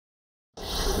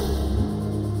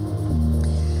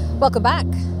Welcome back.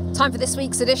 Time for this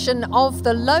week's edition of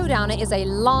the Lowe Down. It is a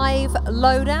live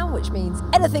Lowe Down, which means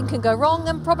anything can go wrong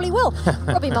and probably will.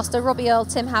 Robbie Mustoe, Robbie Earle,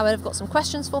 Tim Howard have got some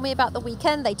questions for me about the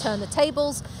weekend. They turn the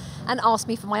tables and ask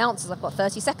me for my answers. I've got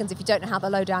 30 seconds, if you don't know how the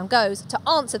Lowe Down goes, to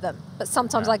answer them. But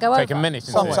sometimes I go over. Take a minute.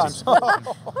 Sometimes. All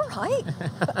right.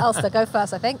 Elster, go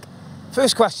first, I think.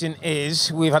 First question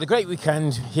is, we've had a great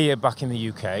weekend here back in the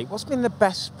UK. What's been the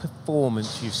best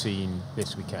performance you've seen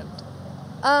this weekend?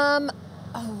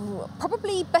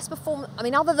 Probably best performance, I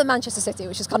mean, other than Manchester City,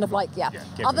 which is kind of like,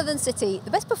 other than City,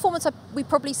 the best performance we've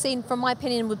probably seen, from my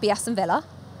opinion, would be Aston Villa.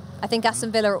 I think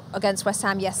Aston Villa against West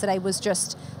Ham yesterday was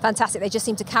just fantastic. They just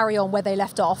seemed to carry on where they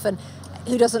left off, and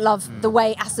who doesn't love the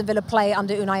way Aston Villa play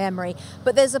under Unai Emery?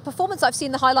 But there's a performance I've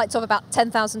seen the highlights of about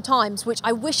 10,000 times, which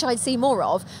I wish I'd seen more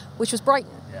of, which was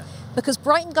Brighton. Yeah. Because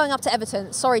Brighton going up to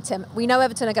Everton, sorry Tim, we know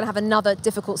Everton are going to have another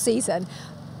difficult season.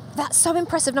 That's so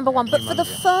impressive, number one. But for the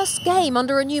first game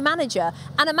under a new manager,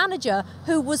 and a manager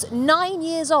who was 9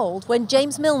 years old when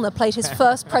James Milner played his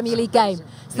first Premier League game.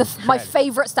 It's my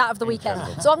favourite stat of the weekend.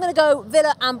 So I'm going to go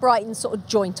Villa and Brighton sort of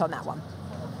joint on that one.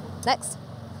 Next.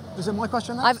 Is it my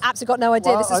question next? I've absolutely got no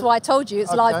idea. Well, this is why I told you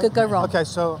it's live, could go wrong. Okay,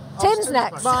 so Tim's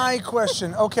next. My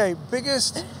question. Okay,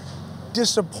 biggest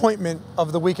disappointment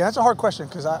of the weekend. That's a hard question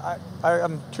because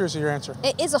I'm curious of your answer.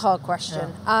 It is a hard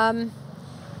question. Yeah.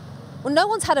 Well, no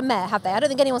one's had a mare, have they? I don't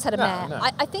think anyone's had a mare. No.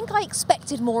 I think I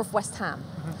expected more of West Ham.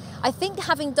 I think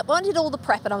when I did all the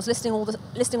prep and I was listing all the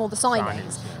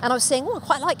signings, and I was saying, oh, I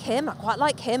quite like him,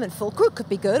 and Fulkrug could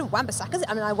be good, and Wan-Bissaka,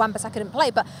 I mean, Wan-Bissaka didn't play,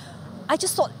 but I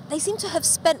just thought they seemed to have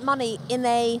spent money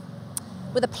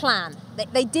with a plan.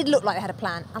 They did look like they had a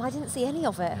plan, and I didn't see any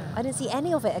of it. I didn't see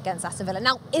any of it against Aston Villa.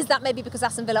 Now, is that maybe because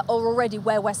Aston Villa are already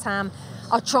where West Ham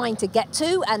are trying to get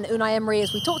to, and Unai Emery,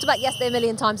 as we talked about yesterday a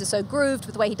million times, is so grooved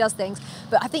with the way he does things?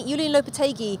 But I think Julian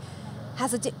Lopetegui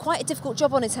has quite a difficult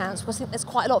job on his hands, because I think there's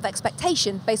quite a lot of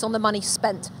expectation based on the money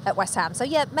spent at West Ham. So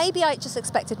yeah, maybe I just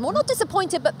expected more. Not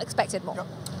disappointed, but expected more. Yep.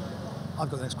 I've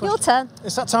got the next question. Your turn.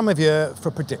 It's that time of year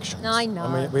for predictions. I know.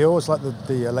 I mean, we always like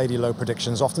the Lady Lowe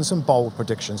predictions, often some bold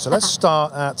predictions. So let's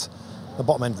start at the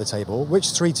bottom end of the table.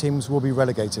 Which three teams will be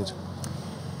relegated?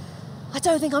 I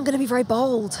don't think I'm going to be very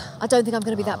bold. I don't think I'm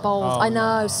going to be that bold. I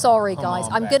know, sorry guys.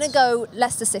 I'm going to go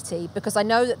Leicester City, because I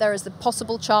know that there is the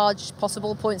possible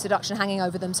points deduction hanging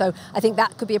over them. So I think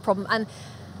that could be a problem, and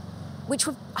which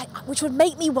would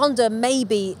make me wonder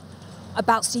maybe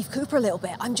about Steve Cooper a little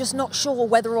bit. I'm just not sure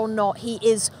whether or not he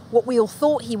is what we all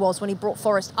thought he was when he brought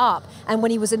Forest up and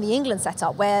when he was in the England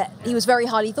setup, where he was very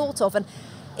highly thought of. And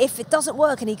if it doesn't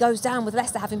work and he goes down with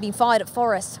Leicester having been fired at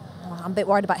Forest, I'm a bit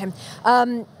worried about him.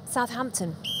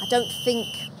 Southampton,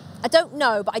 I don't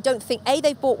know, but I don't think, A,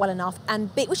 they've bought well enough,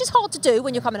 and B, which is hard to do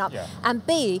when you're coming up, and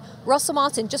B, Russell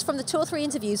Martin, just from the 2 or 3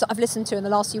 interviews that I've listened to in the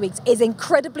last few weeks, is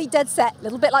incredibly dead set, a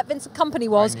little bit like Vincent Kompany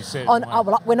was, on, oh,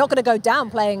 well, we're not going to go down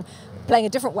playing a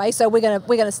different way, so we're going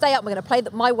to stay up, we're going to play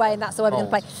my way, and that's the way we're going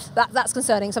to play. That's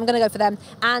concerning, so I'm going to go for them.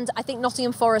 And I think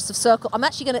Nottingham Forest have circled. I'm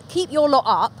actually going to keep your lot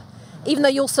up, even though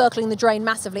you're circling the drain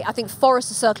massively. I think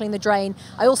Forest are circling the drain.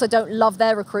 I also don't love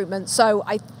their recruitment, so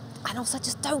and also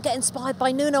just don't get inspired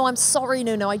by Nuno. I'm sorry,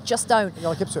 Nuno, I just don't. You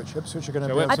like Ipswich? Ipswich are going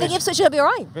to be... I think Ipswich are going to be all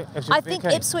right. I think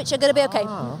Ipswich are going to be okay.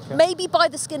 Okay. Maybe by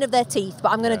the skin of their teeth,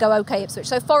 but I'm going to go okay Ipswich.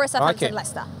 So Forest, Southampton,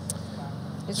 Leicester.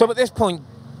 So at this point,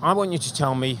 I want you to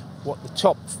tell me what the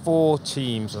top 4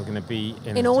 teams are going to be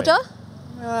in order?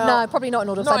 No, probably not in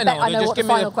order. Not in order. I know just what give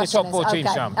the me final the question top 4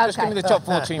 teams now. Just give me the top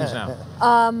 4 teams now.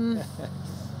 I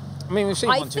mean, we've seen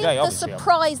one today, obviously. I think the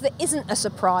surprise that isn't a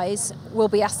surprise will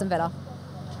be Aston Villa.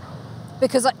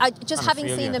 Because I just having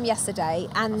seen them yesterday,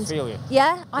 and with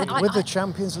the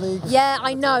Champions League. Yeah,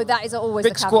 I know that is always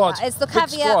big the caveat. Squad. It's the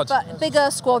caveat, but bigger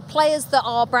squad, players that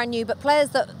are brand new, but players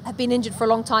that have been injured for a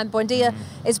long time. Buendia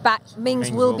is back.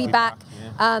 Mings will be back.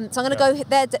 So I'm going to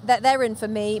go. They're in for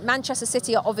me. Manchester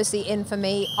City are obviously in for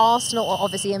me. Arsenal are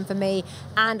obviously in for me,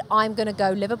 and I'm going to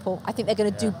go Liverpool. I think they're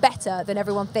going to do better than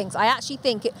everyone thinks. I actually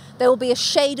think there will be a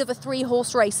shade of a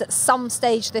 3-horse race at some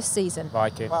stage this season.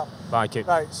 Like it. Wow. Like it.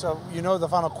 Right. So you know the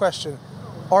final question: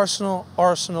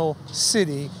 Arsenal,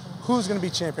 City. Who's going to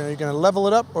be champion? Are you going to level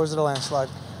it up, or is it a landslide?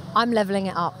 I'm leveling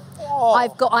it up.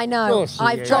 I know.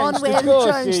 I've gone with... Did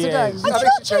you change today? I did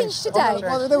not change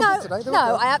today.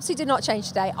 No, I absolutely did not change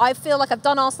today. I feel like I've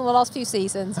done Arsenal the last few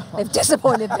seasons. They've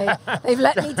disappointed me. They've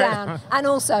let me down. And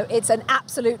also, it's an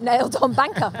absolute nailed-on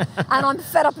banker. And I'm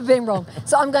fed up of being wrong.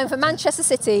 So I'm going for Manchester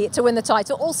City to win the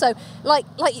title. Also, like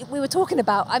we were talking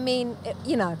about, I mean,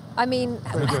 where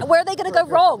are they going to go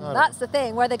wrong? That's the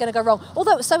thing. Where are they going to go wrong?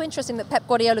 Although it was so interesting that Pep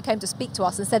Guardiola came to speak to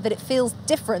us and said that it feels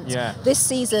different this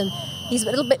season. He's a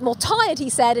little bit more tired, he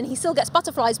said, and he still gets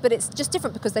butterflies, but it's just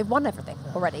different because they've won everything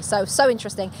already. So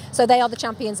interesting. So they are the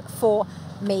champions for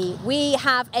me. We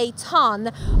have a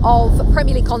ton of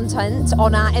Premier League content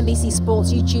on our NBC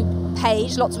Sports YouTube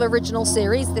page, lots of original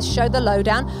series, this show, The Lowe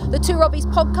Down, the Two Robbies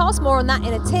podcast, more on that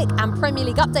in a tick, and Premier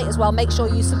League update as well. Make sure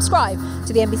you subscribe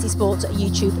to the NBC Sports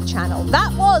YouTube channel.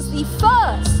 That was the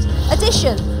first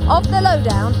edition of The Lowe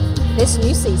Down this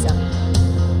new season.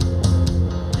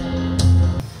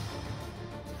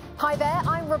 Hi there,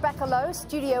 I'm Rebecca Lowe,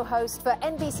 studio host for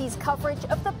NBC's coverage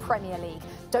of the Premier League.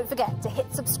 Don't forget to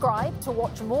hit subscribe to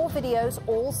watch more videos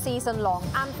all season long.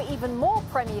 And for even more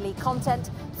Premier League content,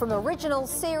 from original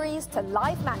series to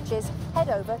live matches, head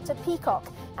over to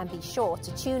Peacock. And be sure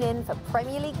to tune in for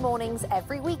Premier League mornings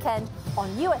every weekend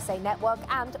on USA Network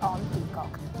and on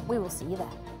Peacock. We will see you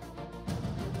there.